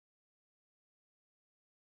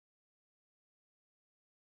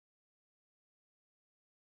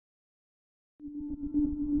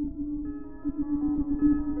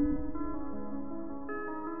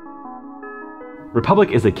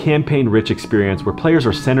Republic is a campaign-rich experience where players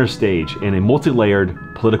are center stage in a multi-layered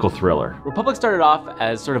political thriller. Republic started off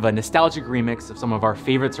as sort of a nostalgic remix of some of our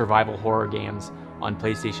favorite survival horror games on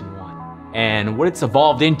PlayStation 1. And what it's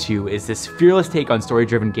evolved into is this fearless take on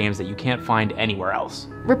story-driven games that you can't find anywhere else.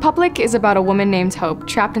 Republic is about a woman named Hope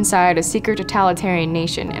trapped inside a secret totalitarian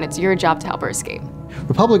nation, and it's your job to help her escape.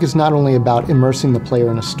 Republic is not only about immersing the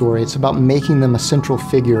player in a story, it's about making them a central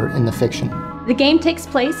figure in the fiction. The game takes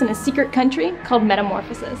place in a secret country called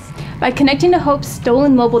Metamorphosis. By connecting to Hope's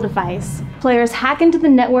stolen mobile device, players hack into the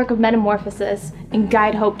network of Metamorphosis and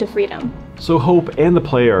guide Hope to freedom. So Hope and the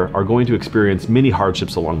player are going to experience many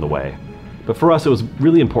hardships along the way. But for us, it was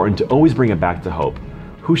really important to always bring it back to Hope.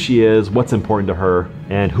 Who she is, what's important to her,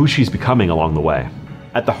 and who she's becoming along the way.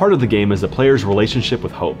 At the heart of the game is the player's relationship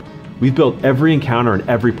with Hope. We've built every encounter and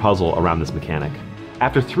every puzzle around this mechanic.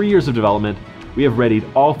 After 3 years of development, we have readied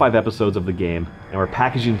all 5 episodes of the game, and we're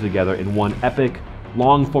packaging them together in one epic,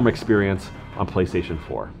 long-form experience on PlayStation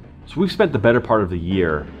 4. So we've spent the better part of the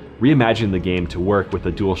year reimagining the game to work with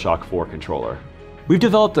the DualShock 4 controller. We've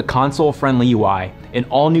developed a console-friendly UI, an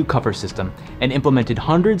all-new cover system, and implemented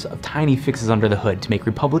hundreds of tiny fixes under the hood to make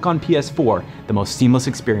Republic on PS4 the most seamless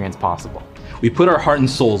experience possible. We put our heart and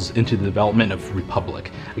souls into the development of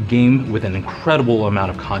Republic, a game with an incredible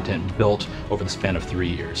amount of content built over the span of 3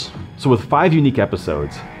 years. So with 5 unique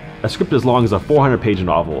episodes, a script as long as a 400-page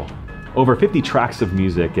novel, over 50 tracks of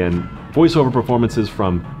music, and voiceover performances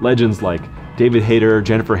from legends like David Hayter,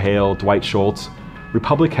 Jennifer Hale, Dwight Schultz,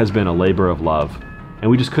 Republic has been a labor of love, and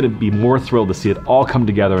we just couldn't be more thrilled to see it all come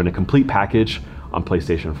together in a complete package on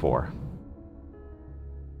PlayStation 4.